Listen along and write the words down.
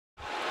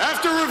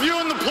After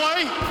reviewing the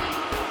play,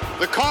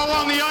 the call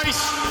on the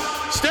ice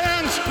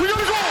stands. We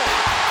gotta go!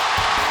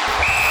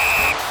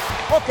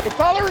 Okay,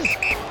 fellas,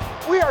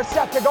 we are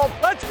set to go.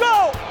 Let's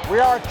go!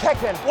 We are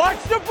kicking.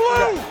 Watch the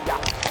blue!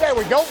 Yeah, there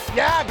we go.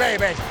 Yeah,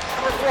 baby.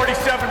 Number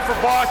 47 for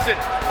Boston.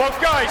 Both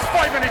guys,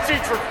 5 minutes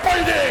each for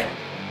fighting!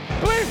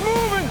 Please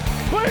moving!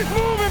 Please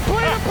moving!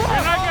 Please play!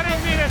 You're not going to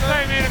see this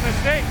I made a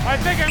mistake. I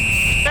think I'm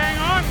bang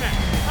on then.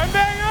 I'm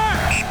bang on!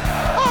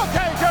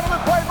 Okay, gentlemen,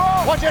 play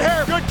ball. Watch it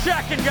here. Good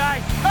checking,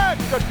 guys.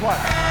 That's good play.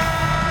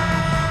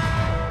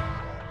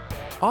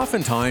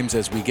 Oftentimes,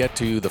 as we get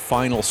to the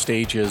final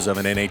stages of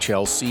an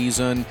NHL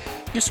season,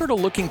 you're sort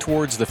of looking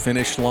towards the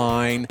finish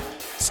line.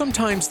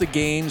 Sometimes the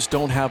games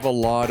don't have a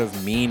lot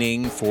of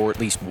meaning for at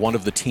least one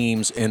of the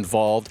teams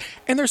involved,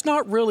 and there's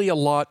not really a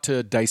lot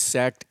to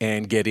dissect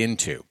and get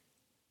into.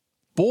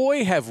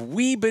 Boy, have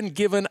we been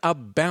given a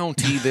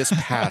bounty this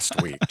past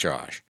week,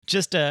 Josh.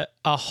 Just a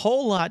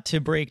whole lot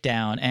to break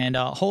down and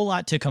a whole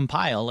lot to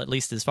compile, at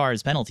least as far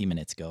as penalty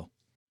minutes go.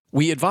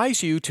 We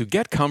advise you to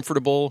get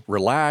comfortable,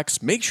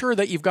 relax, make sure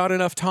that you've got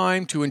enough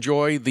time to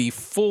enjoy the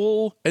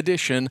full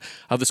edition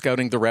of the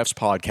Scouting the Refs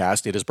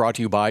podcast. It is brought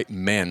to you by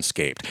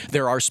Manscaped.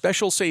 There are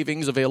special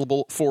savings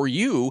available for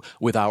you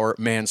with our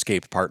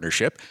Manscaped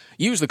partnership.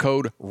 Use the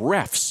code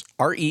REFS,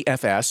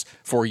 R-E-F-S,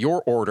 for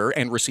your order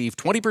and receive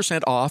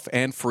 20% off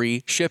and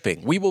free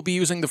shipping. We will be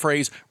using the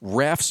phrase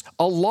refs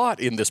a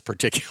lot in this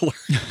particular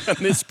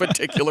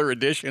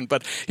edition.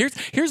 But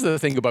here's the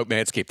thing about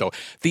Manscaped, though.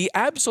 The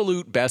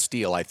absolute best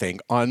deal, I think,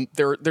 on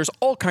there's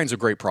all kinds of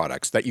great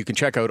products that you can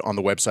check out on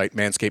the website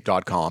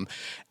manscaped.com,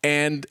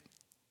 and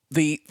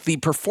the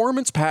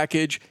performance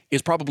package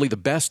is probably the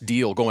best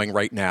deal going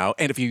right now.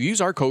 And if you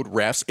use our code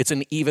REFS, it's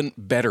an even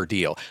better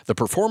deal. The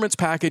performance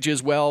package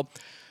is, well,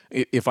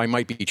 if I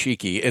might be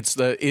cheeky,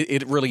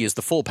 it really is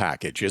the full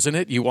package, isn't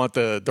it? You want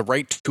the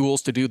right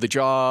tools to do the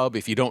job.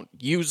 If you don't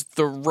use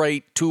the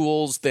right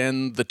tools,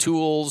 then the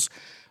tools,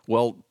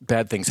 well,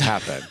 bad things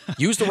happen.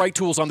 Use the right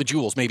tools on the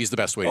jewels, maybe is the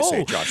best way to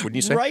say it, Josh, wouldn't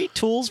you say? Right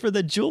tools for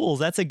the jewels.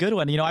 That's a good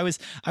one. You know, I was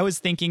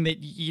thinking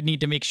that you need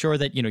to make sure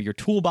that, you know, your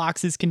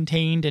toolbox is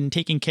contained and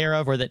taken care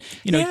of, or that,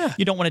 you know,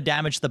 you don't want to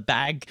damage the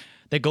bag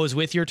that goes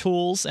with your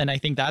tools. And I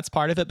think that's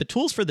part of it. But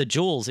tools for the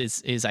jewels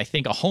is I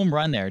think, a home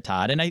run there,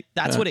 Todd. And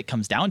that's what it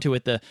comes down to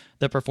with the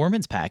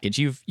performance package.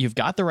 You've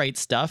got the right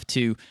stuff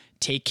to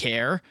take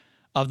care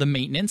of the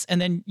maintenance, and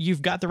then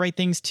you've got the right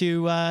things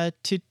to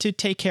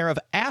take care of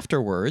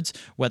afterwards,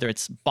 whether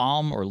it's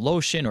balm or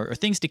lotion or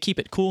things to keep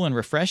it cool and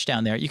refreshed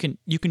down there. You can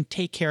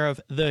take care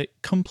of the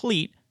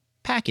complete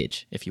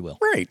package, if you will.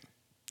 Right.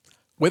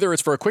 Whether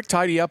it's for a quick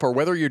tidy up or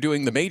whether you're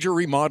doing the major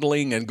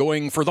remodeling and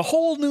going for the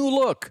whole new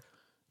look,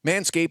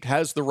 Manscaped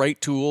has the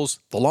right tools.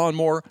 The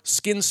lawnmower,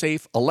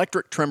 skin-safe,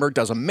 electric trimmer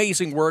does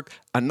amazing work.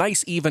 A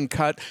nice even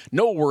cut.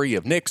 No worry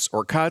of nicks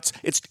or cuts.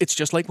 It's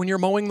just like when you're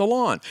mowing the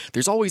lawn.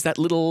 There's always that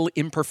little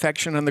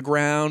imperfection on the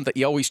ground that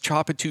you always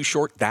chop it too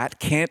short. That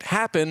can't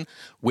happen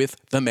with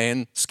the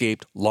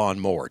Manscaped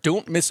lawnmower.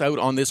 Don't miss out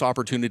on this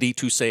opportunity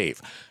to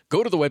save.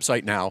 Go to the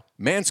website now,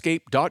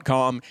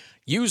 manscaped.com.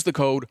 Use the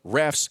code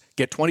REFS.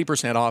 Get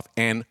 20% off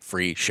and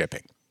free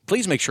shipping.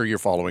 Please make sure you're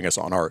following us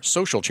on our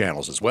social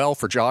channels as well.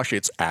 For Josh,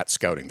 it's at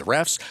Scouting the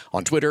Refs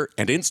on Twitter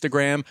and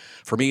Instagram.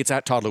 For me, it's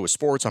at Todd Lewis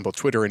Sports on both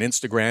Twitter and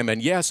Instagram.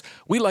 And yes,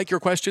 we like your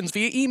questions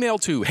via email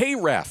to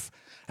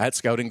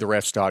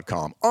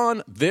heyref@scoutingtherefs.com.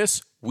 On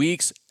this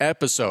week's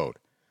episode,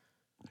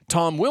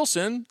 Tom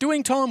Wilson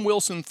doing Tom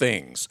Wilson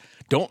things.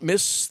 Don't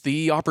miss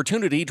the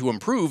opportunity to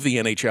improve the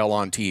NHL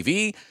on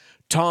TV.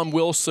 Tom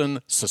Wilson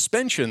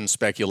suspension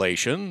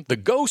speculation, the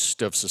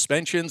ghost of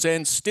suspensions,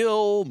 and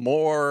still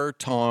more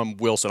Tom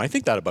Wilson. I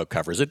think that about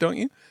covers it, don't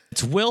you?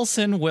 It's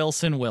Wilson,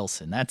 Wilson,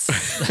 Wilson. That's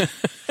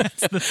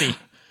the theme.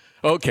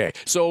 Okay,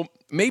 so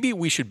maybe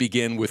we should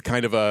begin with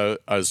kind of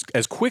as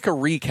quick a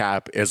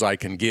recap as I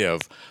can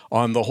give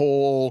on the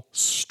whole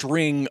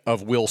string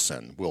of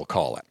Wilson, we'll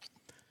call it.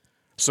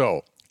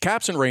 So,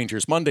 Caps and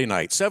Rangers, Monday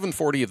night,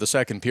 7:40 of the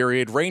second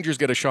period. Rangers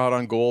get a shot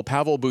on goal.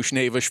 Pavel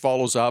Buchnevich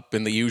follows up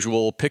in the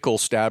usual pickle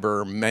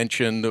stabber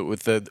mentioned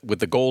with the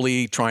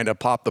goalie trying to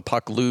pop the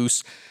puck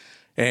loose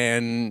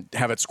and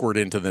have it squirt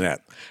into the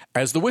net.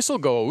 As the whistle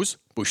goes,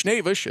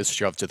 Buchnevich is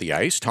shoved to the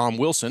ice. Tom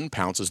Wilson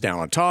pounces down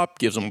on top,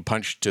 gives him a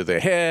punch to the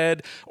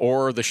head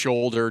or the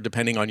shoulder,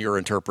 depending on your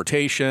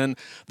interpretation.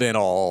 Then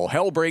all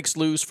hell breaks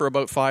loose for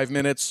about 5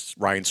 minutes.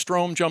 Ryan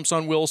Strome jumps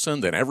on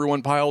Wilson. Then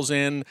everyone piles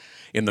in.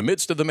 In the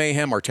midst of the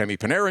mayhem, Artemi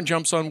Panarin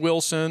jumps on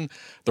Wilson.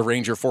 The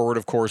Ranger forward,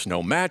 of course,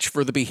 no match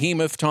for the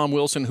behemoth Tom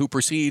Wilson, who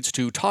proceeds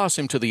to toss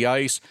him to the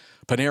ice.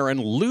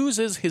 Panarin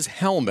loses his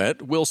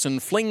helmet. Wilson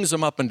flings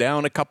him up and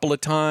down a couple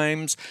of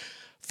times.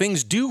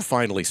 Things do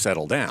finally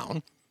settle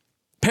down.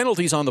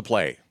 Penalties on the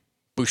play.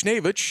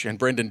 Buchnevich and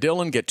Brendan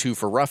Dillon get 2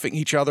 for roughing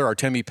each other.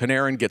 Artemi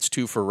Panarin gets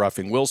 2 for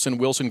roughing Wilson.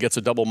 Wilson gets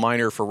a double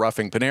minor for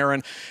roughing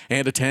Panarin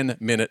and a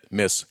 10-minute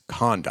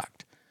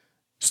misconduct.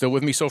 Still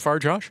with me so far,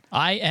 Josh?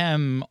 I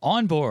am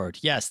on board.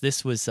 Yes,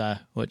 this was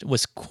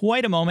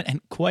quite a moment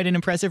and quite an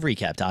impressive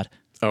recap, Todd.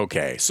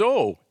 Okay,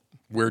 so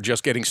we're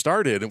just getting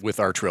started with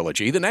our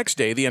trilogy. The next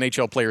day, the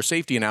NHL Player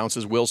Safety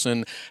announces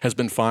Wilson has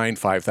been fined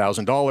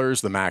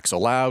 $5,000, the max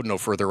allowed, no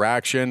further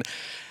action.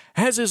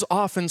 As is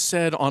often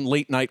said on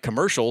late-night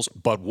commercials,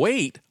 but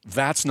wait,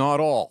 that's not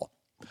all.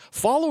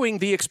 Following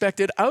the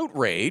expected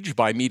outrage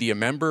by media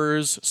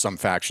members, some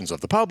factions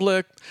of the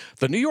public,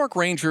 the New York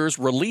Rangers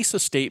release a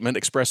statement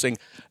expressing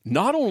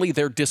not only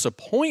their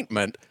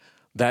disappointment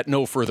that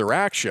no further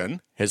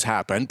action has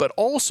happened, but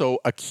also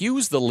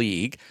accuse the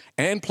league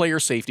and player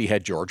safety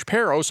head George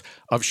Parros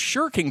of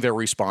shirking their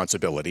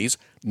responsibilities,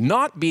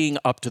 not being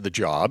up to the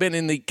job, and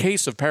in the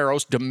case of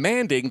Parros,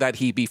 demanding that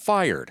he be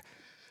fired.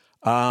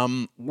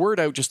 Word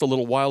out just a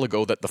little while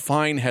ago that the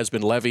fine has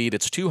been levied.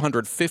 It's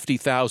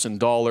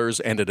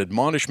 $250,000 and an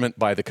admonishment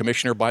by the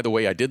commissioner. By the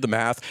way, I did the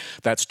math.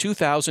 That's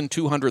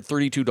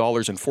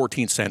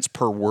 $2,232.14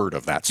 per word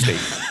of that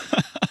statement.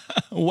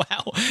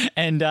 Wow.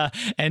 And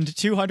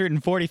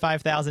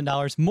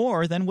 $245,000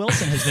 more than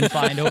Wilson has been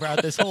fined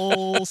throughout this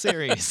whole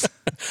series.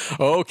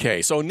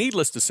 Okay, so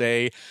needless to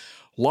say,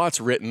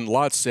 lots written,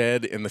 lots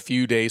said in the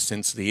few days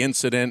since the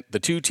incident. The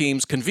two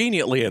teams,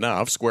 conveniently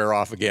enough, square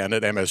off again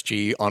at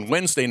MSG on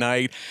Wednesday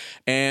night,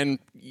 and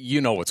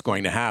you know what's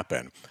going to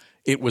happen.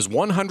 It was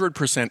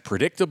 100%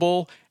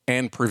 predictable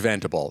and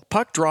preventable.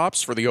 Puck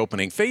drops for the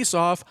opening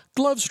face-off,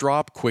 gloves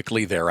drop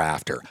quickly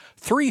thereafter.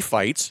 3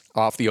 fights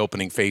off the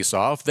opening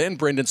face-off, then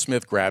Brendan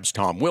Smith grabs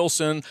Tom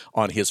Wilson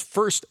on his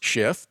first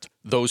shift.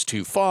 Those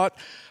two fought,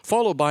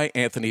 followed by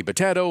Anthony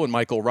Bitetto and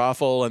Michael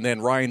Raffel, and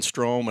then Ryan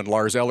Strome and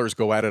Lars Ellers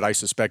go at it. I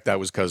suspect that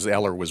was because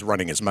Eller was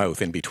running his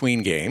mouth in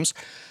between games.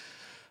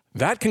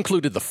 That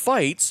concluded the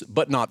fights,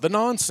 but not the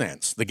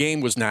nonsense. The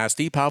game was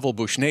nasty. Pavel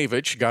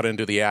Buchnevich got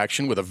into the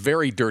action with a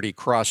very dirty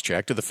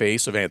cross-check to the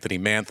face of Anthony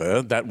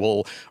Mantha that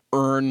will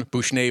earn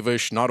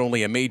Buchnevich not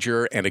only a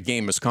major and a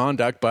game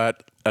misconduct,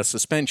 but a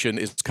suspension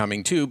is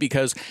coming too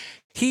because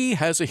he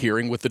has a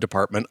hearing with the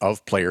Department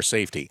of Player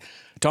Safety.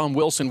 Tom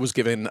Wilson was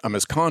given a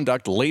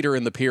misconduct later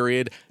in the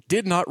period,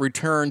 did not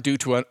return due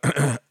to an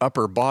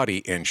upper body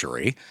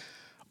injury.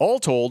 All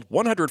told,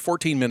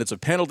 114 minutes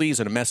of penalties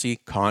and a messy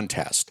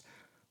contest.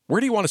 Where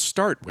do you want to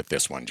start with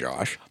this one,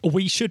 Josh?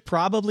 We should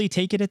probably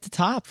take it at the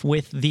top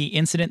with the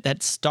incident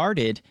that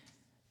started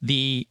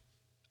the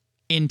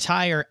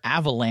entire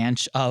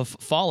avalanche of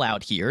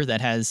fallout here that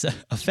has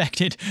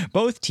affected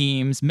both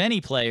teams, many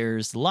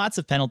players, lots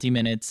of penalty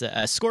minutes,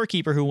 a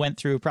scorekeeper who went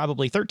through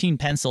probably 13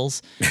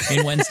 pencils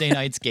in Wednesday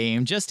night's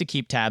game just to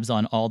keep tabs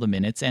on all the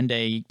minutes, and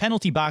a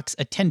penalty box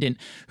attendant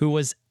who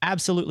was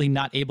absolutely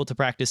not able to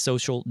practice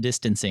social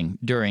distancing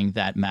during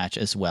that match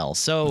as well.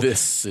 So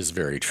this is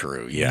very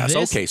true. Yes.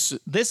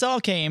 This all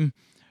came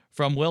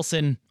from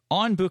Wilson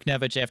on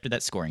Buchnevich after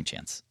that scoring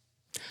chance.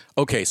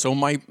 Okay, so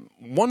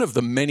one of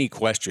the many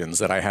questions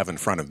that I have in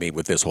front of me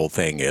with this whole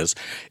thing is,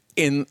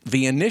 in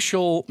the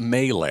initial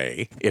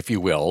melee, if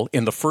you will,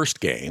 in the first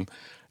game,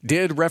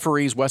 did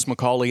referees Wes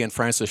McCauley and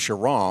Francis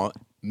Chiron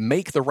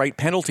make the right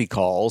penalty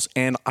calls?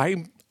 And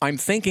I'm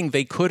thinking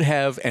they could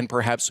have and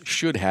perhaps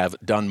should have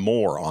done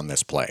more on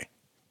this play.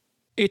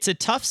 It's a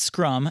tough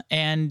scrum,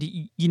 and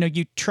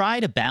you try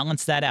to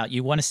balance that out.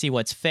 You want to see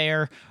what's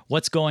fair,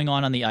 what's going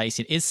on the ice.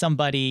 Is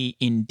somebody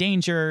in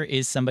danger?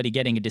 Is somebody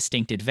getting a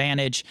distinct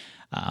advantage?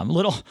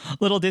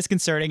 Little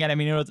disconcerting. And I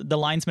mean, the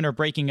linesmen are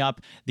breaking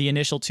up the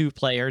initial 2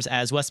 players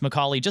as Wes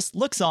McCauley just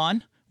looks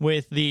on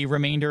with the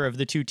remainder of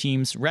the 2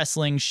 teams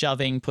wrestling,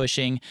 shoving,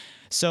 pushing.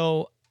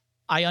 So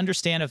I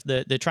understand if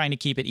the trying to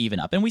keep it even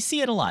up, and we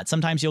see it a lot.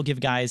 Sometimes you'll give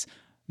guys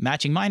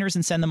matching minors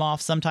and send them off.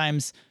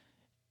 Sometimes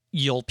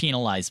you'll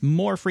penalize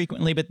more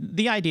frequently, but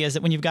the idea is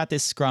that when you've got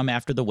this scrum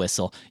after the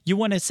whistle, you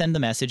want to send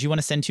the message, you want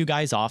to send 2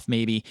 guys off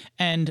maybe,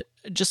 and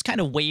just kind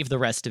of waive the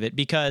rest of it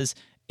because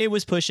it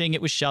was pushing,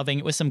 it was shoving,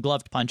 it was some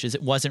gloved punches.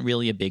 It wasn't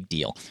really a big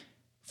deal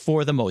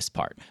for the most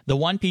part. The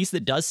one piece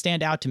that does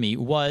stand out to me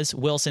was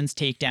Wilson's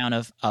takedown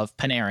of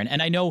Panarin.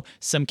 And I know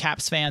some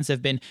Caps fans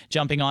have been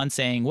jumping on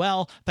saying,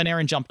 well,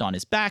 Panarin jumped on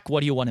his back. What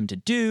do you want him to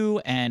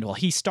do? And well,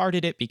 he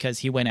started it because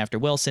he went after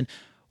Wilson.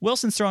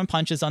 Wilson's throwing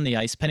punches on the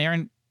ice.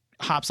 Panarin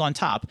hops on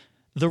top.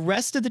 The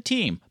rest of the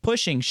team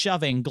pushing,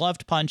 shoving,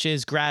 gloved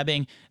punches,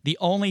 grabbing. The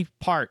only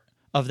part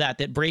of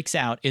that breaks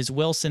out is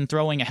Wilson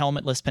throwing a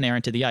helmetless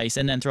Panarin to the ice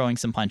and then throwing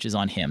some punches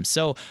on him.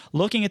 So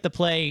looking at the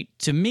play,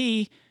 to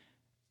me,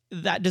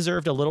 that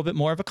deserved a little bit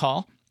more of a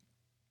call.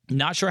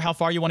 Not sure how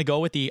far you want to go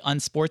with the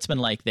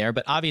unsportsmanlike there,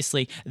 but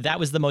obviously that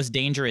was the most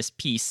dangerous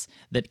piece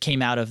that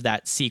came out of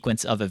that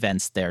sequence of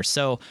events there.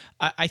 So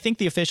I think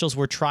the officials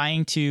were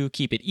trying to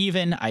keep it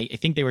even. I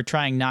think they were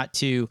trying not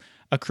to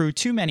accrue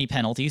too many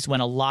penalties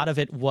when a lot of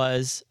it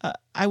was,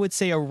 I would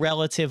say, a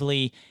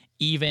relatively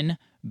even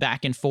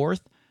back and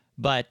forth.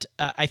 But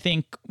I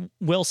think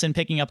Wilson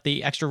picking up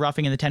the extra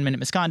roughing and the 10-minute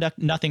misconduct,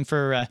 nothing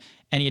for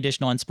any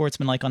additional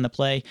unsportsmanlike on the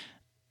play.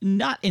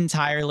 Not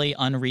entirely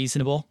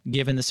unreasonable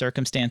given the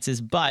circumstances,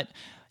 but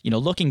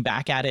looking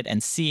back at it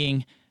and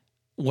seeing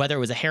whether it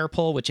was a hair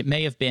pull, which it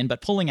may have been,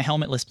 but pulling a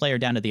helmetless player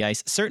down to the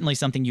ice, certainly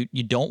something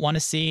you don't want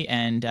to see,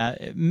 and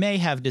may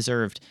have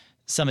deserved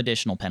some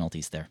additional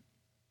penalties there.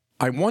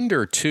 I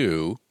wonder,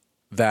 too,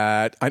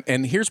 that,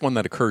 and here's one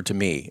that occurred to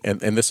me, and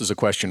this is a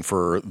question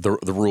for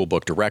the rule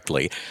book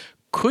directly.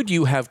 Could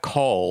you have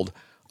called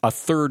a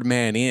third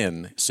man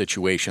in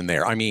situation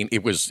there? I mean,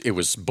 it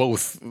was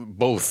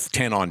both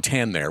 10 on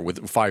 10 there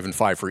with 5 and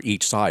 5 for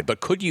each side. But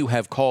could you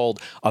have called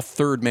a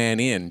third man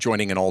in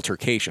joining an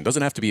altercation?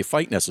 Doesn't have to be a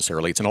fight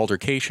necessarily. It's an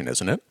altercation,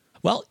 isn't it?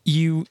 Well,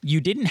 you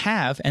didn't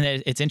have, and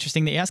it's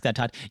interesting that you asked that,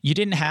 Todd. You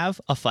didn't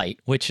have a fight,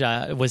 which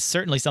was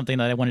certainly something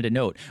that I wanted to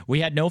note.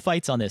 We had no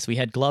fights on this. We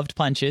had gloved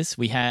punches.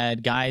 We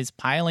had guys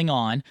piling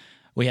on.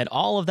 We had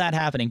all of that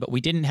happening, but we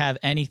didn't have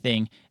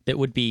anything that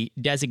would be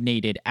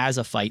designated as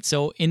a fight.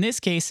 So in this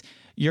case,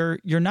 you're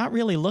not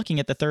really looking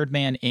at the third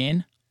man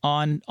in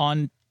on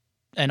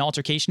an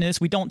altercation in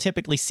this. We don't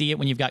typically see it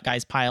when you've got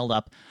guys piled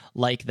up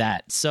like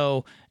that.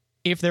 So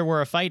if there were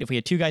a fight, if we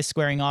had two guys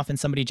squaring off and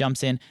somebody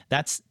jumps in,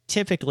 that's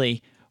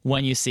typically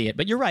when you see it.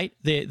 But you're right.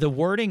 The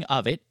wording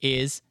of it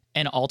is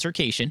an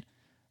altercation.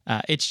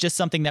 It's just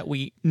something that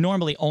we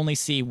normally only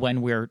see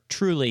when we're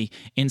truly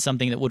in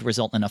something that would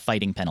result in a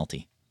fighting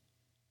penalty.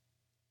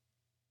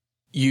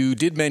 You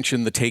did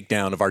mention the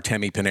takedown of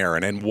Artemi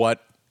Panarin, and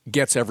what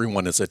gets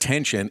everyone's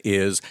attention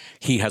is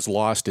he has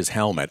lost his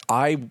helmet.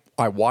 I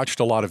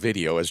watched a lot of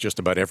video, as just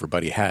about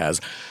everybody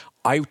has.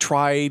 I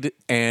tried,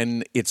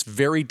 and it's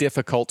very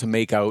difficult to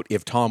make out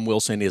if Tom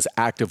Wilson is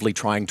actively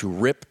trying to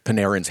rip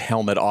Panarin's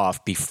helmet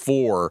off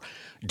before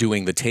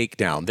doing the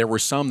takedown. There were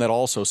some that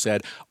also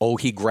said, oh,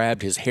 he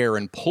grabbed his hair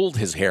and pulled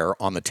his hair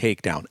on the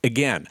takedown.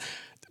 Again,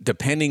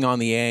 depending on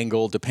the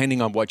angle,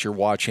 depending on what you're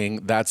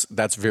watching, that's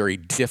very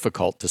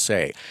difficult to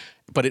say.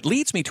 But it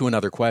leads me to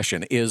another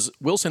question. Is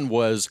Wilson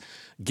was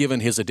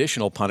given his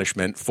additional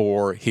punishment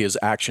for his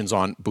actions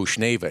on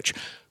Buchnevich.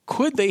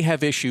 Could they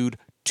have issued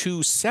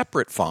two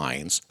separate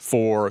fines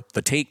for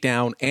the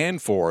takedown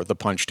and for the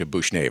punch to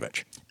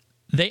Buchnevich?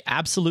 They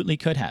absolutely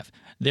could have.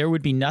 There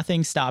would be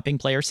nothing stopping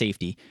player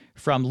safety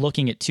from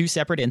looking at two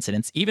separate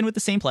incidents, even with the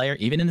same player,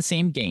 even in the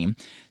same game,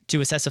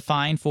 to assess a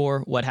fine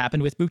for what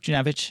happened with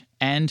Buchnevich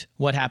and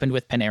what happened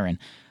with Panarin.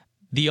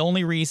 The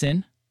only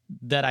reason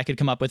that I could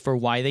come up with for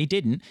why they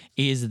didn't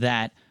is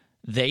that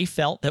they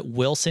felt that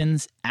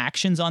Wilson's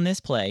actions on this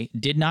play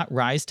did not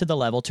rise to the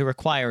level to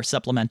require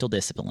supplemental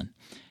discipline.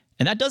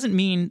 And that doesn't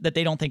mean that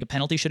they don't think a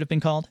penalty should have been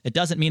called. It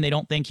doesn't mean they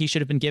don't think he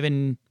should have been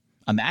given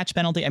a match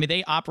penalty. I mean,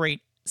 they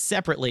operate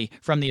separately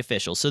from the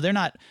officials. So they're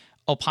not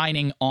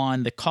opining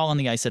on the call on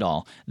the ice at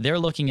all. They're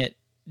looking at,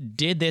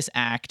 did this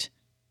act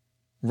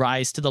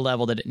rise to the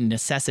level that it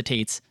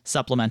necessitates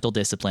supplemental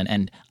discipline?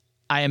 And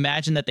I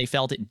imagine that they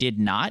felt it did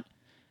not.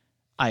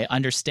 I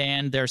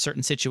understand there are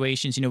certain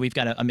situations, we've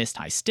got a missed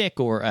high stick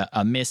or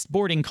a missed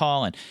boarding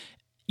call, and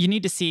you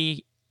need to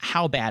see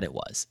how bad it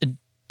was.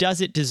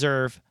 Does it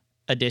deserve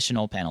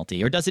additional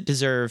penalty, or does it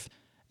deserve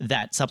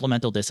that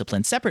supplemental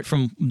discipline separate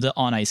from the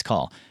on-ice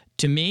call?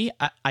 To me,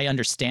 I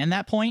understand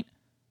that point,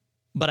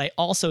 but I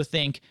also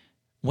think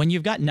when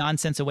you've got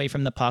nonsense away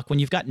from the puck, when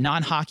you've got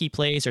non-hockey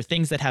plays or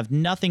things that have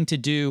nothing to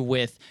do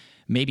with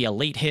maybe a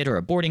late hit or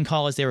a boarding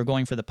call as they were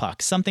going for the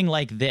puck, something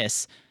like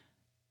this,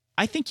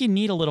 I think you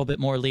need a little bit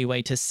more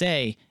leeway to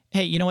say,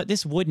 hey, you know what,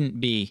 this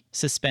wouldn't be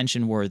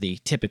suspension worthy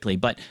typically,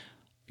 but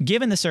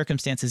given the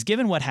circumstances,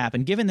 given what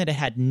happened, given that it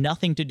had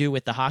nothing to do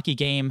with the hockey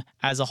game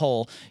as a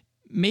whole,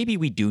 maybe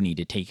we do need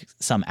to take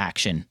some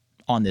action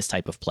on this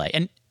type of play.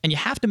 And you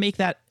have to make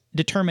that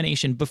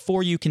determination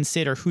before you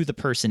consider who the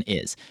person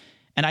is.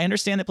 And I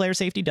understand that player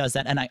safety does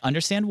that, and I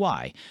understand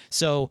why.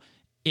 So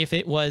if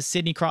it was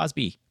Sidney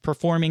Crosby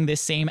performing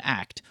this same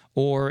act,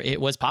 or it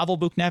was Pavel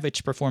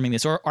Buchnevich performing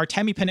this, or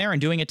Artemi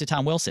Panarin doing it to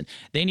Tom Wilson,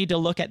 they need to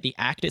look at the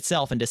act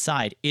itself and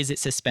decide, is it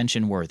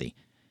suspension worthy?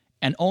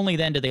 And only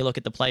then do they look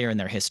at the player and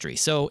their history.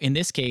 So in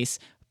this case,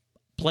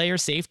 player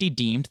safety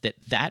deemed that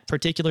that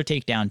particular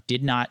takedown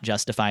did not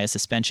justify a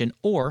suspension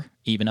or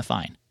even a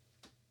fine.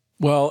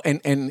 Well,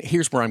 and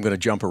here's where I'm going to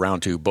jump around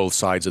to both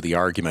sides of the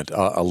argument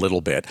a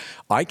little bit.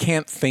 I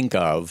can't think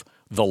of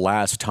the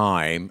last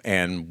time,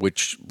 and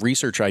which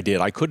research I did,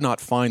 I could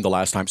not find the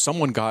last time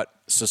someone got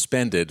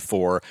suspended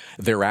for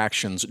their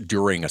actions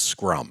during a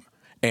scrum.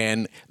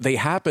 And they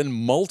happen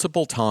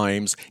multiple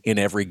times in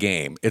every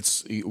game.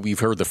 We've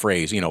heard the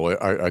phrase,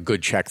 a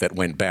good check that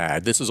went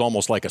bad. This is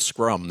almost like a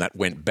scrum that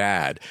went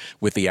bad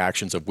with the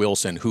actions of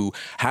Wilson, who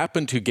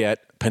happened to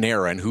get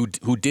Panarin,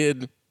 who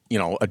did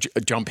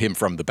jump him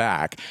from the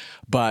back,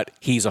 but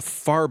he's a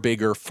far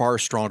bigger, far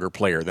stronger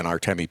player than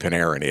Artemi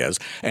Panarin is.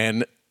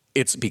 And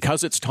it's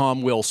because it's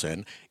Tom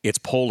Wilson, it's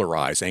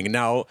polarizing.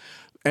 Now,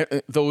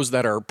 those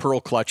that are pearl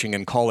clutching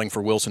and calling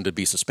for Wilson to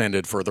be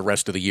suspended for the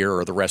rest of the year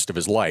or the rest of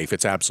his life,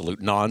 it's absolute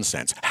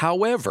nonsense.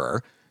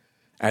 However,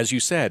 as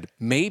you said,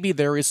 maybe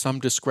there is some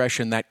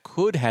discretion that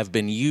could have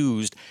been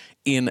used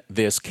in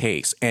this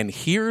case. And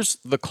here's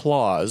the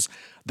clause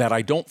that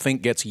I don't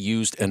think gets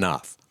used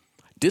enough.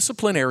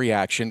 Disciplinary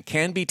action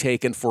can be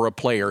taken for a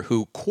player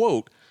who,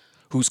 quote,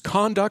 whose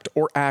conduct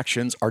or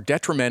actions are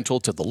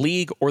detrimental to the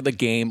league or the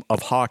game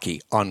of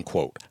hockey,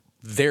 unquote.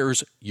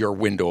 There's your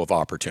window of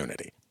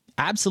opportunity.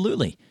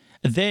 Absolutely.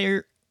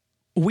 There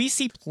we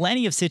see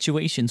plenty of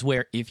situations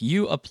where if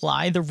you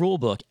apply the rule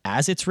book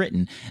as it's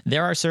written,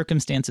 there are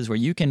circumstances where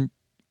you can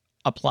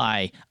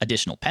apply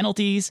additional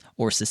penalties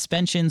or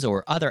suspensions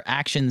or other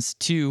actions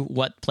to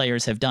what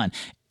players have done.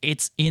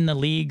 It's in the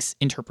league's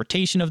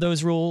interpretation of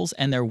those rules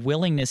and their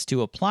willingness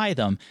to apply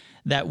them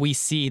that we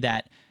see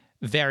that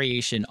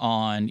variation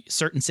on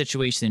certain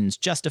situations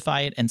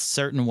justify it and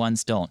certain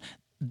ones don't.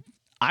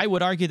 I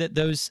would argue that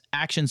those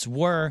actions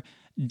were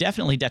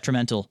definitely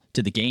detrimental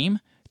to the game,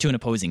 to an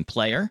opposing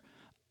player.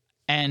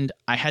 And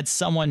I had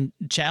someone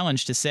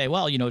challenge to say,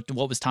 well,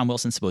 what was Tom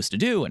Wilson supposed to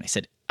do? And I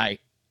said,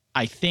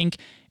 I think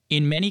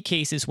in many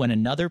cases when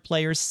another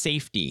player's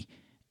safety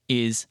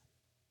is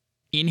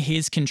in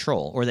his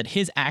control or that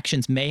his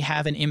actions may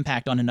have an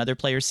impact on another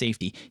player's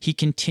safety, he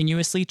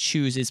continuously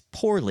chooses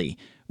poorly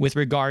with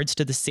regards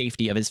to the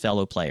safety of his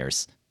fellow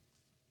players.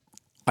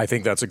 I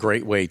think that's a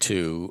great way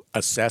to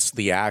assess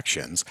the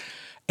actions.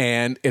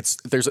 And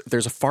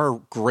there's a far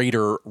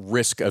greater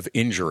risk of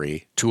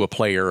injury to a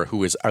player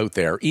who is out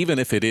there, even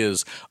if it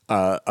is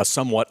a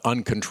somewhat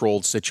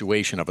uncontrolled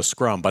situation of a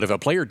scrum. But if a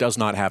player does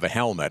not have a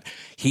helmet,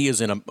 he is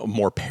in a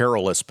more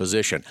perilous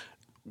position,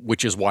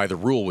 which is why the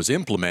rule was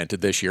implemented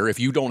this year. If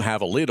you don't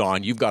have a lid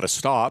on, you've got to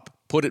stop,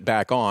 put it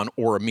back on,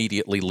 or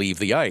immediately leave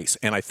the ice.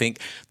 And I think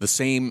the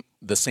same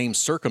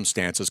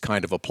circumstances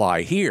kind of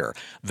apply here,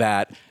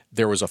 that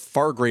there was a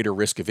far greater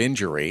risk of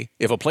injury.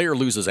 If a player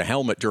loses a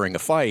helmet during a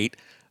fight,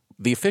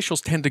 the officials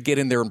tend to get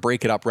in there and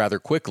break it up rather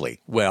quickly.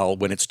 Well,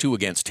 when it's 2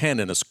 against 10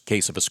 in a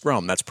case of a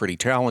scrum, that's pretty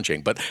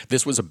challenging. But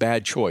this was a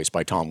bad choice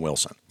by Tom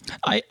Wilson.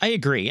 I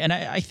agree. And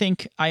I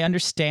think I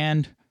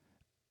understand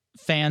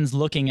fans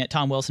looking at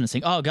Tom Wilson and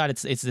saying, oh, God,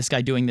 it's this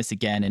guy doing this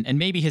again. And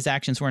maybe his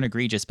actions weren't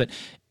egregious. But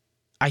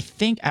I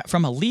think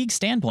from a league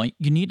standpoint,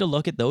 you need to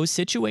look at those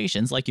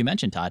situations, like you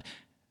mentioned, Todd.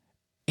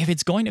 If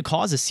it's going to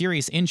cause a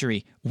serious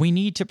injury, we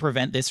need to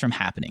prevent this from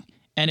happening.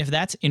 And if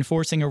that's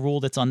enforcing a rule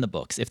that's on the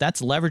books, if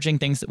that's leveraging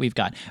things that we've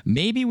got,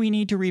 maybe we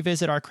need to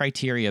revisit our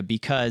criteria,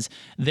 because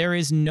there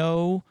is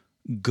no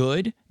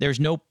good, there's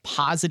no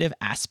positive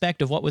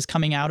aspect of what was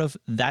coming out of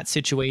that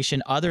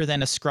situation other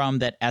than a scrum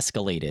that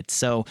escalated.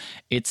 So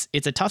it's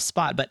a tough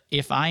spot. But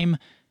if I'm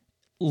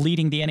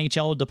leading the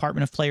NHL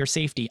Department of Player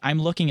Safety, I'm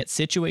looking at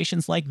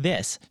situations like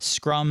this,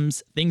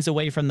 scrums, things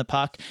away from the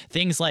puck,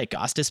 things like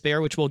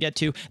Gostisbehere, which we'll get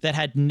to, that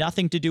had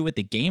nothing to do with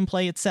the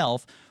gameplay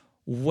itself,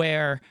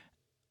 where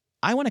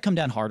I want to come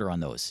down harder on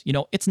those.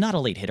 It's not a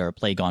late hit or a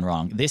play gone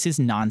wrong. This is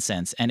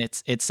nonsense. And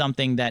it's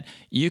something that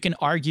you can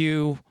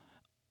argue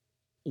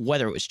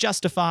whether it was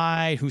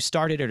justified, who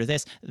started it or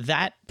this.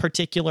 That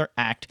particular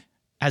act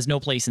has no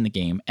place in the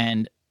game.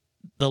 And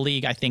the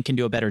league, I think, can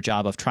do a better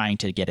job of trying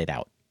to get it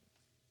out.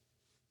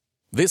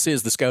 This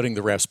is the Scouting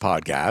the Refs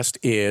podcast.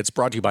 It's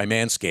brought to you by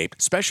Manscaped.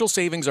 Special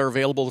savings are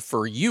available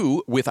for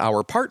you with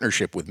our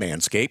partnership with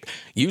Manscaped.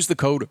 Use the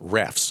code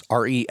REFS,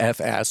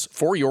 R-E-F-S,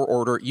 for your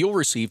order. You'll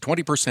receive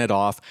 20%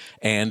 off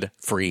and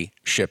free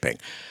shipping.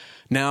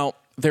 Now,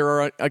 there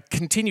are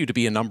continue to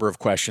be a number of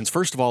questions.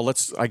 First of all,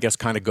 let's, I guess,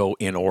 kind of go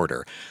in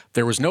order.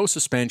 There was no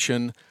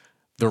suspension.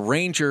 The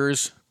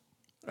Rangers,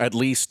 at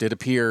least it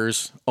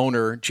appears,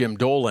 owner Jim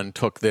Dolan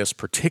took this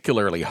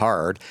particularly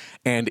hard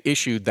and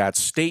issued that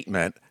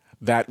statement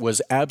that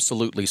was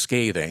absolutely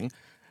scathing.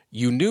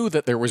 You knew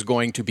that there was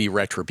going to be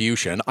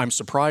retribution. I'm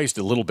surprised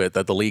a little bit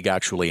that the league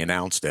actually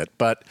announced it,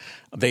 but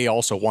they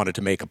also wanted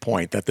to make a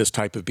point that this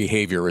type of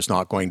behavior is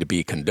not going to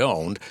be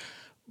condoned.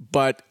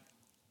 But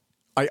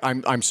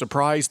I'm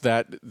surprised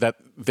that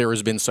there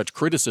has been such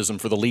criticism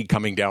for the league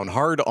coming down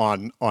hard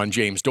on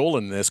James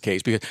Dolan in this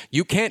case, because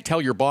you can't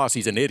tell your boss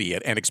he's an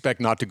idiot and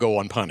expect not to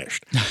go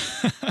unpunished.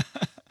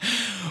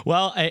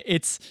 Well,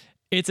 it's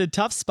a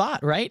tough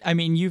spot, right? I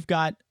mean, you've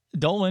got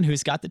Dolan,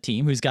 who's got the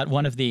team, who's got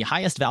one of the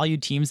highest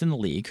valued teams in the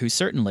league, who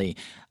certainly,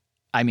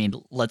 I mean,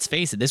 let's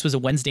face it, this was a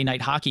Wednesday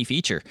night hockey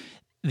feature.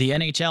 The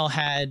NHL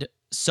had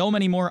so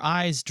many more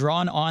eyes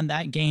drawn on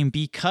that game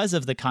because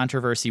of the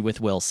controversy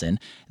with Wilson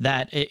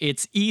that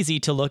it's easy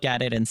to look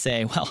at it and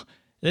say, well,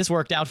 this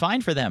worked out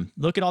fine for them.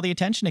 Look at all the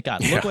attention it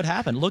got. Look what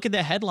happened. Look at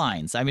the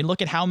headlines. I mean,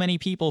 look at how many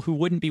people who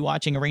wouldn't be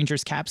watching a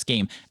Rangers Caps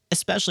game,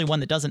 especially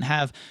one that doesn't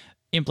have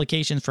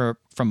implications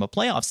from a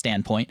playoff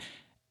standpoint,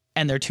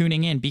 and they're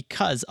tuning in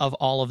because of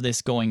all of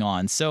this going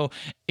on. So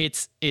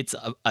it's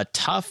a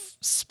tough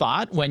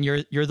spot when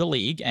you're the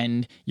league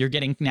and you're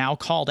getting now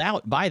called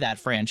out by that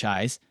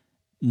franchise,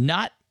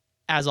 not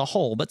as a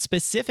whole, but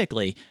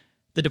specifically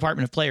the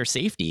Department of Player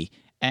Safety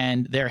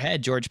and their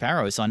head, George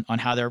Parros, on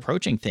how they're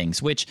approaching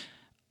things, which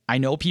I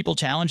know people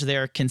challenge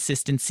their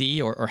consistency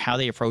or how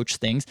they approach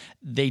things.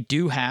 They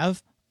do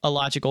have a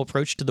logical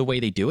approach to the way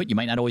they do it. You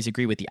might not always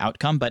agree with the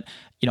outcome, but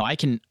I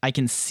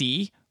can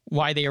see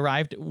why they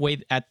arrived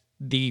at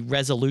the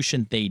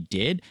resolution they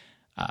did.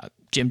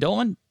 Jim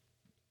Dolan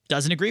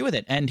doesn't agree with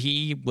it, and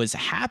he was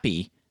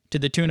happy to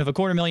the tune of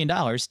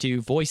 $250,000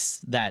 to voice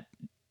that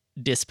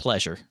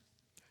displeasure.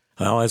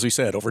 Well, as we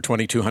said, over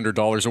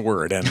 $2,200 a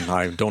word, and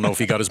I don't know if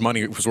he got his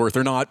money was worth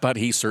or not, but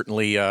he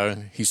certainly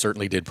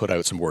did put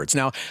out some words.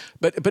 Now,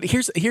 but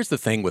here's the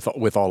thing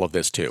with all of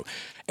this too,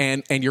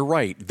 and you're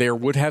right, there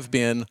would have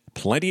been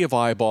plenty of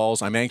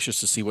eyeballs. I'm anxious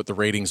to see what the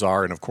ratings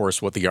are, and of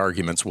course, what the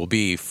arguments will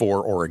be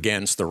for or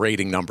against the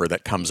rating number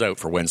that comes out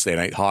for Wednesday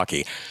Night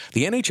Hockey.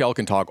 The NHL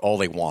can talk all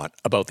they want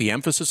about the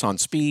emphasis on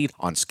speed,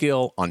 on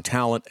skill, on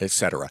talent,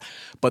 etc.,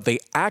 but they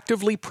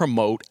actively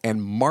promote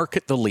and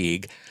market the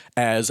league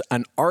as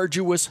an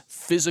arduous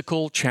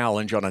physical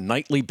challenge on a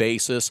nightly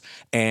basis,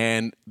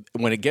 and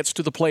when it gets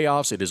to the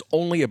playoffs, it is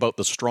only about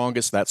the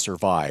strongest that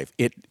survive.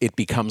 It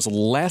becomes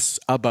less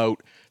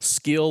about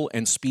skill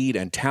and speed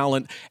and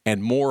talent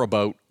and more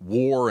about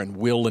war and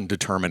will and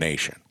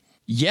determination.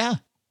 Yeah,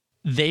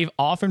 they've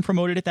often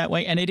promoted it that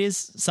way, and it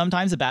is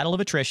sometimes a battle of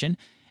attrition.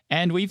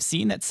 And we've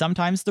seen that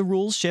sometimes the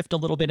rules shift a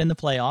little bit in the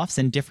playoffs,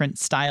 and different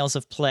styles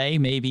of play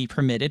may be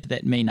permitted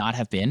that may not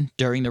have been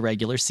during the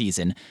regular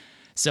season.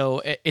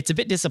 So it's a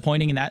bit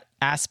disappointing in that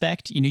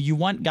aspect. You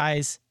want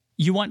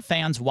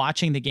fans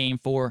watching the game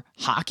for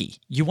hockey.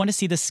 You want to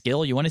see the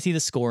skill, you want to see the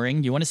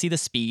scoring, you want to see the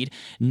speed,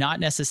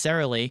 not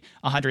necessarily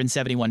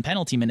 171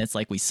 penalty minutes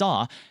like we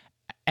saw.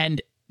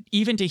 And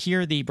even to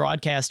hear the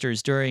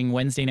broadcasters during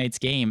Wednesday night's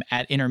game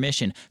at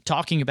intermission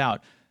talking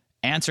about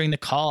answering the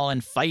call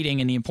and fighting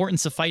and the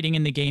importance of fighting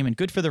in the game, and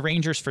good for the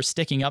Rangers for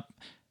sticking up,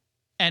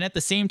 and at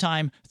the same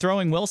time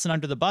throwing Wilson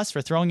under the bus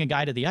for throwing a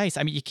guy to the ice.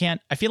 I mean,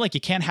 I feel like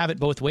you can't have it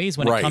both ways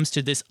when it comes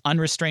to this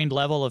unrestrained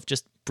level of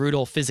just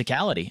brutal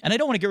physicality. And I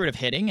don't want to get rid of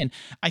hitting, and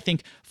I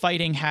think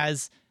fighting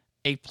has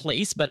a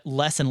place, but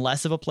less and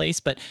less of a place.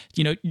 But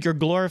you're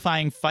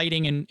glorifying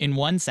fighting in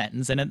one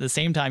sentence, and at the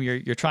same time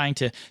you're trying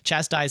to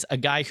chastise a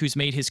guy who's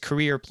made his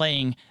career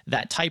playing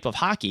that type of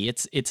hockey.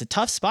 It's a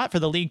tough spot for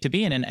the league to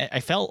be in, and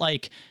I felt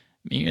like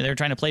they're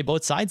trying to play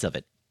both sides of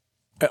it.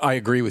 I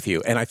agree with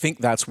you. And I think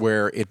that's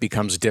where it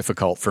becomes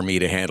difficult for me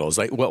to handle. It's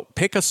like, well,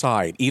 pick a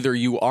side. Either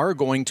you are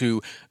going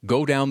to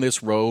go down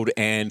this road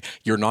and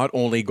you're not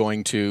only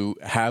going to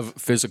have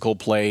physical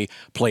play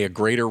a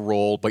greater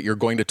role, but you're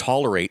going to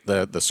tolerate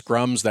the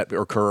scrums that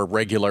occur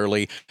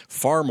regularly,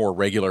 far more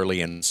regularly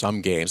in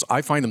some games.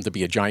 I find them to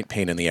be a giant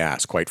pain in the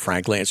ass, quite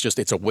frankly.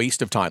 It's a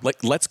waste of time.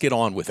 Let's get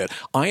on with it.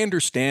 I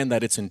understand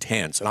that it's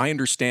intense, and I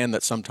understand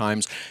that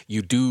sometimes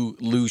you do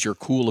lose your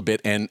cool a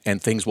bit and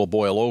things will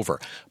boil over.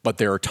 But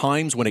there are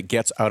times when it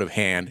gets out of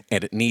hand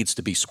and it needs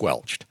to be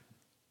squelched.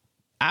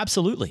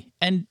 Absolutely.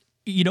 And,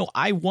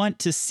 I want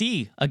to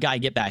see a guy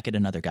get back at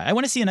another guy. I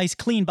want to see a nice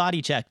clean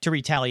body check to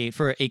retaliate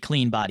for a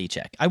clean body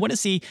check. I want to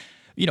see,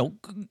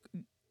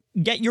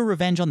 get your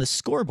revenge on the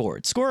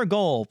scoreboard, score a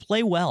goal,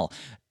 play well.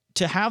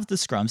 To have the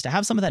scrums, to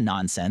have some of that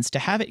nonsense, to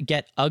have it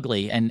get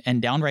ugly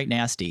and downright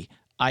nasty.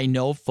 I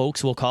know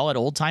folks will call it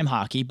old-time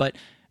hockey, but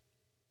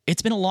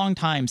it's been a long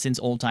time since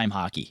old-time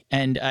hockey.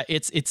 And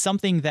it's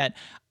something that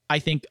I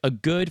think a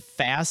good,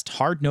 fast,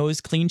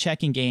 hard-nosed,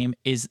 clean-checking game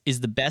is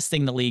the best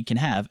thing the league can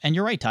have. And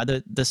you're right, Todd.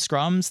 The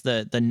scrums,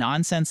 the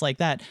nonsense like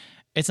that,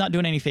 it's not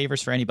doing any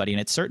favors for anybody,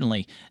 and it's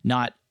certainly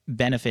not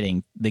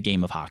benefiting the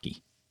game of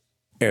hockey.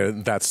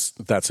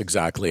 That's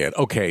exactly it.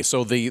 Okay,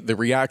 so the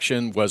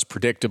reaction was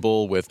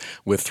predictable with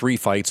 3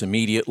 fights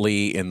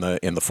immediately in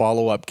the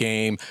follow-up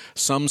game.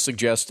 Some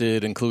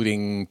suggested,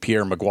 including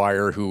Pierre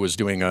Maguire, who was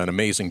doing an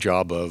amazing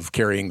job of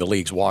carrying the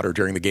league's water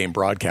during the game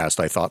broadcast,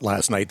 I thought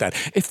last night, that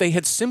if they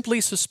had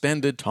simply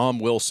suspended Tom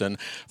Wilson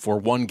for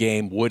 1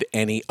 game, would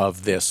any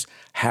of this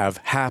have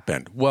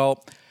happened?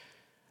 Well,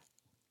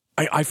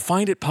 I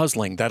find it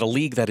puzzling that a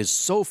league that is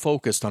so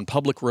focused on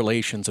public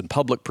relations and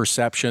public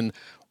perception,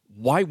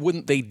 why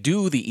wouldn't they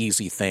do the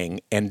easy thing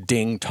and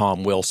ding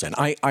Tom Wilson?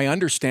 I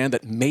understand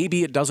that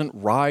maybe it doesn't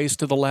rise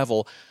to the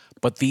level,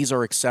 but these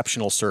are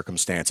exceptional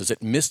circumstances.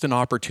 It missed an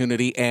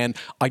opportunity, and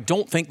I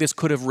don't think this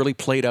could have really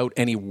played out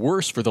any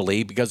worse for the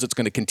league, because it's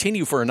going to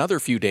continue for another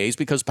few days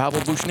because Pavel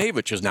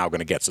Buchnevich is now going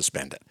to get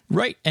suspended.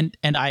 Right, and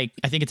I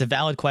think it's a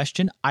valid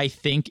question. I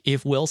think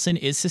if Wilson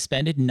is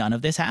suspended, none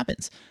of this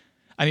happens.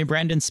 I mean,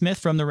 Brandon Smith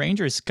from the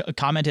Rangers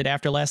commented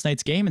after last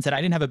night's game and said,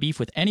 I didn't have a beef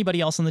with anybody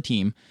else on the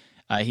team.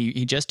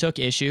 He just took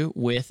issue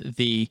with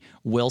the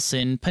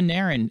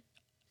Wilson-Panarin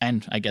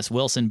and I guess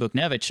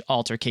Wilson-Buchnevich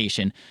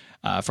altercation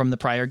from the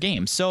prior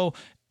game. So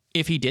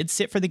if he did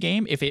sit for the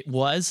game, if it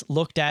was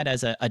looked at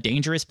as a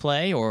dangerous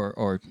play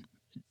or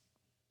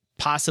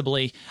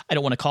possibly, I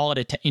don't want to call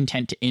it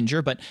intent to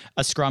injure, but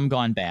a scrum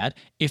gone bad,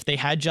 if they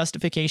had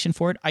justification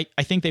for it, I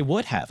think they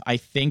would have. I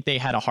think they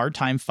had a hard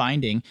time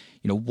finding,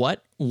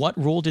 what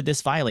rule did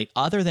this violate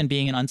other than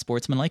being an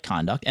unsportsmanlike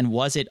conduct, and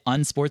was it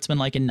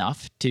unsportsmanlike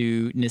enough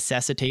to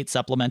necessitate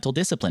supplemental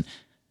discipline?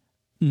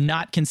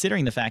 Not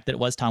considering the fact that it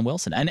was Tom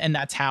Wilson. And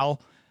that's how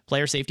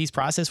player safety's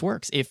process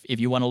works. If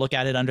you want to look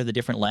at it under the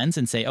different lens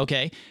and say,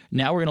 okay,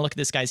 now we're going to look at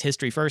this guy's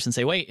history first and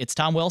say, wait, it's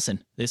Tom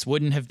Wilson. This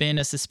wouldn't have been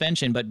a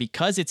suspension, but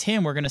because it's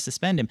him, we're going to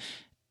suspend him.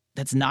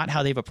 That's not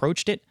how they've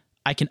approached it.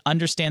 I can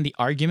understand the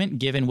argument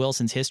given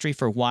Wilson's history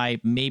for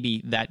why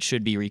maybe that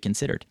should be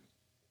reconsidered.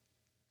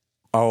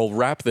 I'll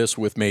wrap this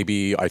with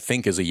maybe I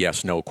think is a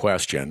yes-no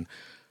question.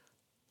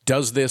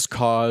 Does this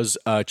cause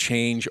a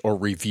change or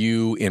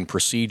review in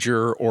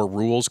procedure or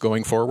rules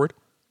going forward?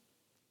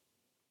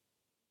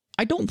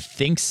 I don't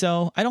think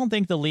so. I don't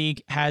think the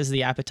league has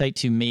the appetite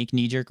to make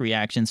knee-jerk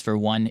reactions for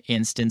one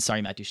instance.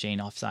 Sorry, Matt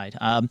Duchene, offside.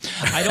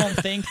 I don't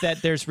think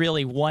that there's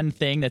really one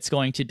thing that's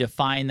going to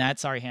define that.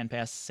 Sorry, hand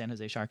pass, San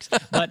Jose Sharks.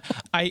 But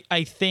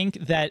I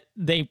think that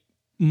they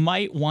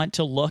might want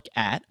to look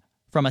at,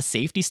 from a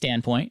safety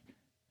standpoint,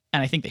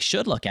 and I think they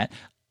should look at,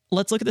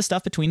 let's look at the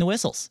stuff between the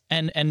whistles.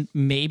 And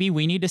maybe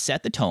we need to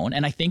set the tone,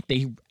 and I think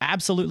they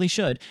absolutely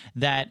should,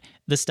 that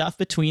the stuff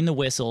between the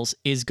whistles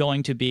is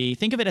going to be,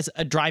 think of it as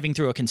driving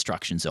through a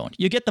construction zone.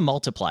 You get the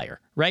multiplier,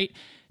 right?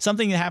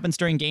 Something that happens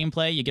during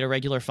gameplay, you get a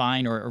regular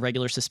fine or a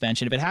regular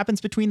suspension. If it happens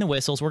between the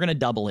whistles, we're going to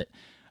double it.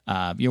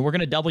 We're going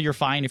to double your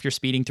fine if you're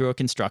speeding through a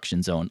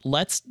construction zone.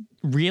 Let's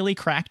really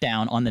crack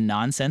down on the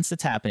nonsense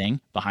that's happening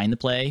behind the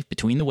play,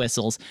 between the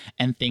whistles,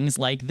 and things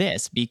like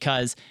this,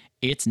 because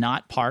it's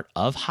not part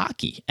of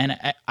hockey. And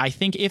I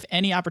think if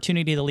any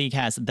opportunity the league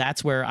has,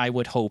 that's where I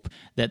would hope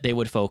that they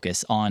would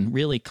focus on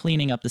really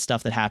cleaning up the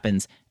stuff that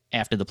happens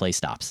after the play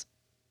stops.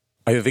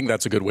 I think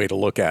that's a good way to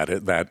look at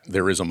it, that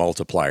there is a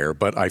multiplier,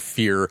 but I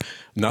fear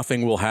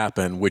nothing will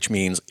happen, which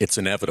means it's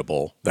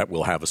inevitable that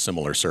we'll have a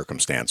similar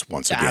circumstance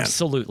once again.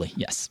 Absolutely,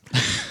 yes.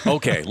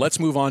 Okay, let's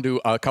move on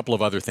to a couple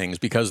of other things,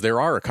 because there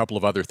are a couple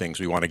of other things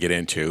we want to get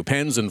into.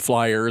 Pens and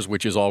Flyers,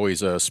 which is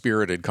always a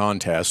spirited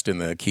contest in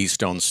the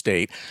Keystone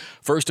State.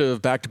 First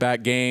of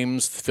back-to-back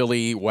games,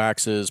 Philly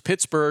waxes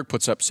Pittsburgh,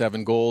 puts up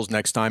 7 goals.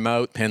 Next time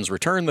out, Pens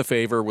return the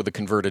favor with a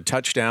converted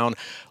touchdown.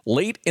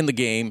 Late in the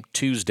game,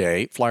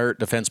 Tuesday, Flyer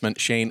defenseman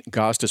Shane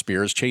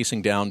Gostisbehere is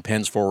chasing down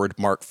Pens forward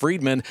Mark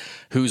Friedman,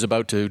 who's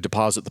about to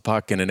deposit the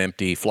puck in an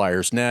empty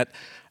Flyers net.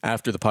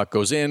 After the puck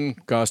goes in,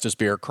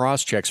 Gostisbehere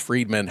cross-checks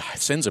Friedman,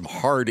 sends him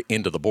hard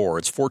into the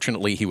boards.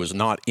 Fortunately, he was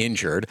not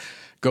injured.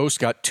 Ghost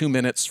got 2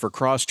 minutes for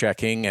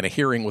cross-checking and a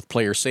hearing with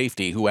player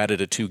safety, who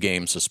added a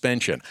 2-game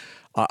suspension.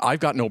 I've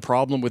got no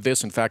problem with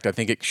this. In fact, I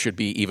think it should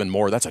be even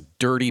more. That's a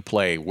dirty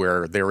play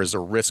where there is a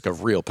risk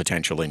of real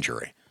potential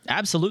injury.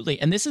 Absolutely.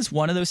 And this is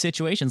one of those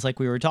situations, like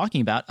we were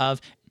talking about,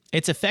 of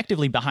it's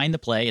effectively behind the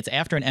play. It's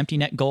after an empty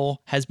net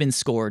goal has been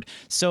scored.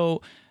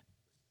 So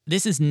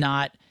this is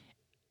not,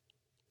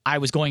 I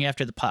was going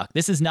after the puck.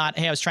 This is not,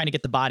 hey, I was trying to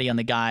get the body on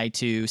the guy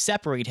to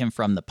separate him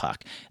from the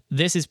puck.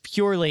 This is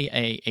purely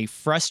a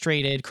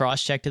frustrated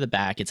cross-check to the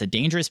back. It's a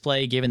dangerous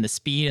play given the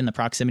speed and the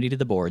proximity to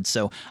the board.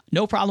 So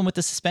no problem with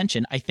the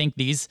suspension. I think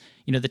these,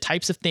 the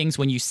types of things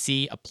when you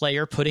see a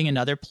player putting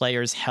another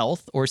player's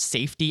health or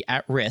safety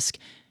at risk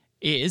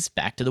is,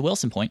 back to the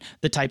Wilson point,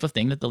 the type of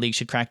thing that the league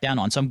should crack down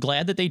on. So I'm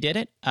glad that they did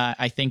it.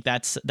 I think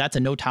that's a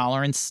no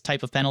tolerance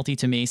type of penalty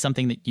to me,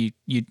 something that you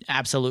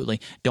absolutely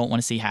don't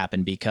want to see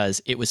happen,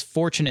 because it was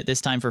fortunate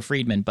this time for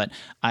Friedman, but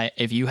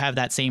if you have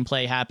that same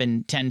play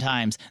happen 10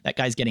 times, that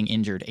guy's getting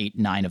injured 8,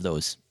 9 of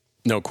those.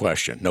 No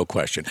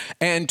question.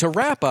 And to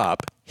wrap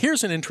up,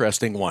 here's an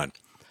interesting one.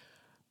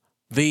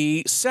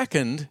 The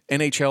second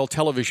NHL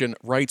television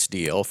rights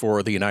deal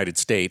for the United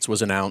States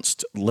was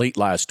announced late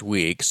last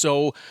week.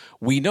 So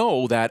we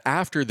know that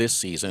after this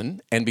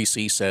season,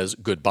 NBC says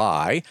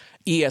goodbye.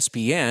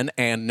 ESPN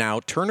and now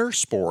Turner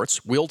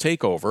Sports will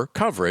take over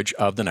coverage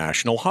of the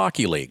National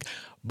Hockey League.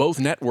 Both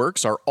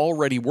networks are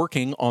already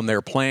working on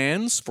their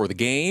plans for the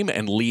game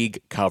and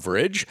league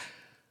coverage.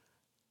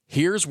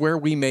 Here's where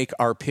we make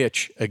our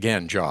pitch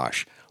again,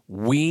 Josh.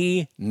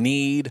 We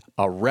need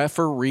a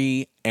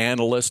referee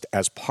analyst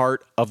as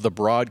part of the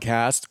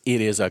broadcast.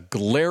 It is a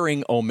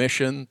glaring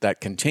omission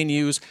that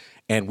continues,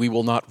 and we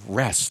will not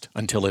rest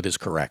until it is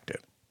corrected.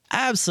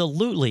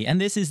 Absolutely. And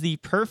this is the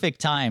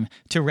perfect time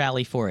to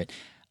rally for it.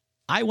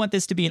 I want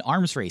this to be an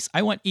arms race.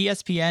 I want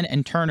ESPN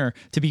and Turner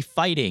to be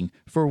fighting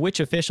for which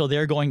official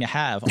they're going to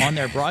have on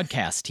their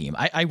broadcast team.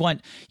 I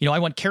want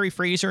Kerry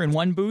Fraser in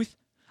one booth.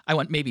 I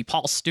want maybe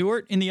Paul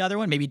Stewart in the other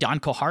one, maybe Don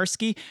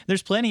Koharski.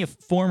 There's plenty of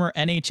former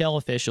NHL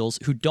officials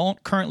who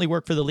don't currently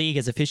work for the league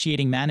as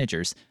officiating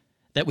managers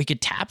that we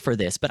could tap for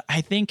this. But I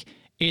think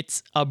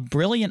it's a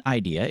brilliant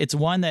idea. It's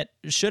one that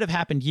should have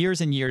happened years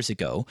and years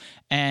ago.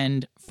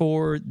 And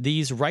for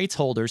these rights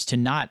holders to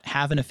not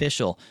have an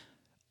official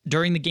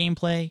during the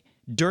gameplay,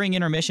 during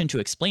intermission, to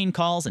explain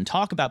calls and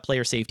talk about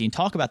player safety and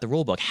talk about the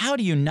rule book, how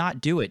do you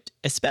not do it,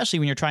 especially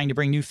when you're trying to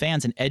bring new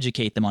fans and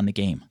educate them on the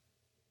game?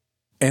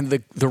 And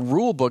the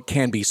rule book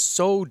can be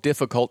so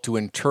difficult to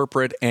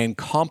interpret and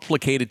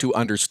complicated to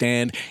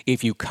understand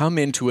if you come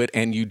into it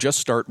and you just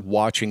start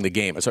watching the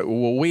game. It's like,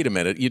 well, wait a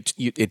minute.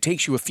 It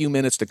takes you a few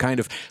minutes to kind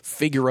of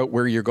figure out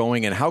where you're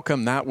going and how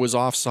come that was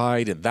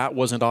offside and that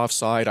wasn't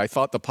offside. I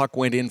thought the puck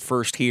went in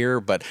first here,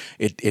 but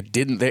it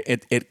didn't.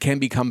 It can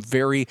become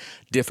very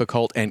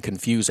difficult and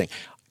confusing.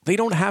 They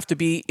don't have to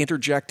be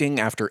interjecting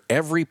after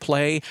every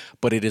play,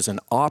 but it is an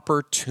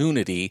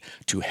opportunity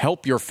to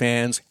help your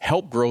fans,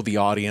 help grow the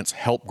audience,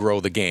 help grow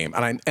the game.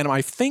 And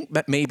I think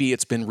that maybe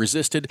it's been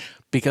resisted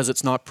because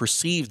it's not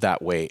perceived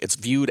that way. It's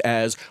viewed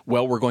as,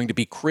 well, we're going to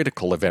be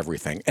critical of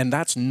everything. And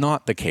that's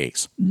not the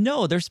case.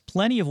 No, there's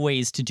plenty of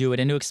ways to do it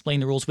and to explain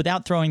the rules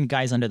without throwing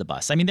guys under the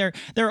bus. I mean, there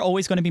are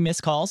always going to be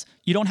missed calls.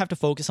 You don't have to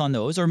focus on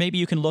those. Or maybe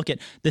you can look at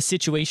the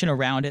situation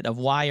around it of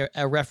why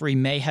a referee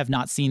may have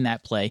not seen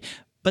that play.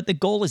 But the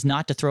goal is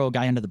not to throw a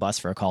guy under the bus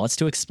for a call. It's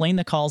to explain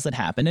the calls that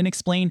happened and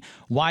explain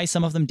why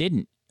some of them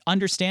didn't.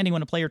 Understanding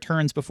when a player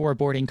turns before a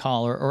boarding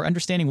call or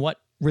understanding what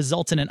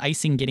results in an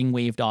icing getting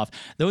waved off.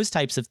 Those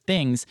types of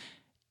things.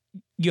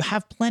 You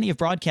have plenty of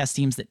broadcast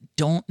teams that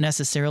don't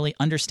necessarily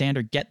understand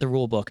or get the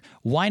rule book.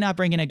 Why not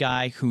bring in a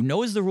guy who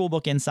knows the rule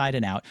book inside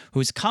and out,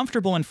 who's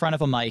comfortable in front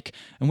of a mic?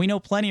 And we know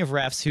plenty of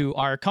refs who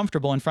are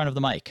comfortable in front of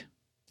the mic.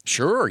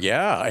 Sure,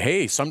 yeah.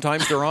 Hey,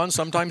 sometimes they're on,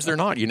 sometimes they're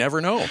not. You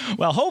never know.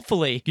 Well,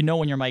 hopefully you know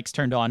when your mic's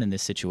turned on in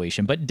this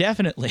situation, but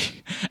definitely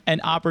an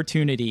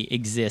opportunity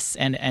exists,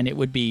 and it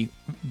would be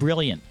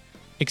brilliant,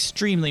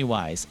 extremely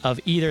wise of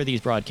either of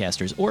these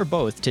broadcasters or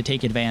both to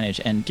take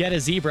advantage and get a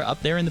zebra up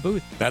there in the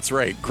booth. That's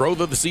right. Grow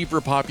the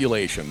zebra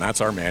population.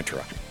 That's our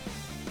mantra.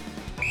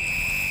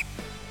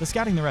 The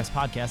Scouting the Refs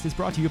podcast is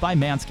brought to you by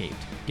Manscaped.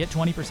 Get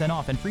 20%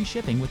 off and free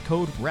shipping with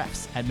code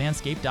REFS at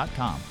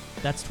manscaped.com.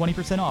 That's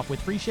 20% off with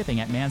free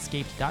shipping at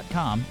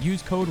manscaped.com.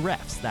 Use code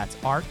REFS, that's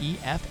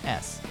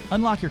REFS.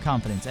 Unlock your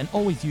confidence and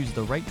always use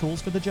the right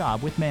tools for the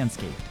job with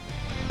Manscaped.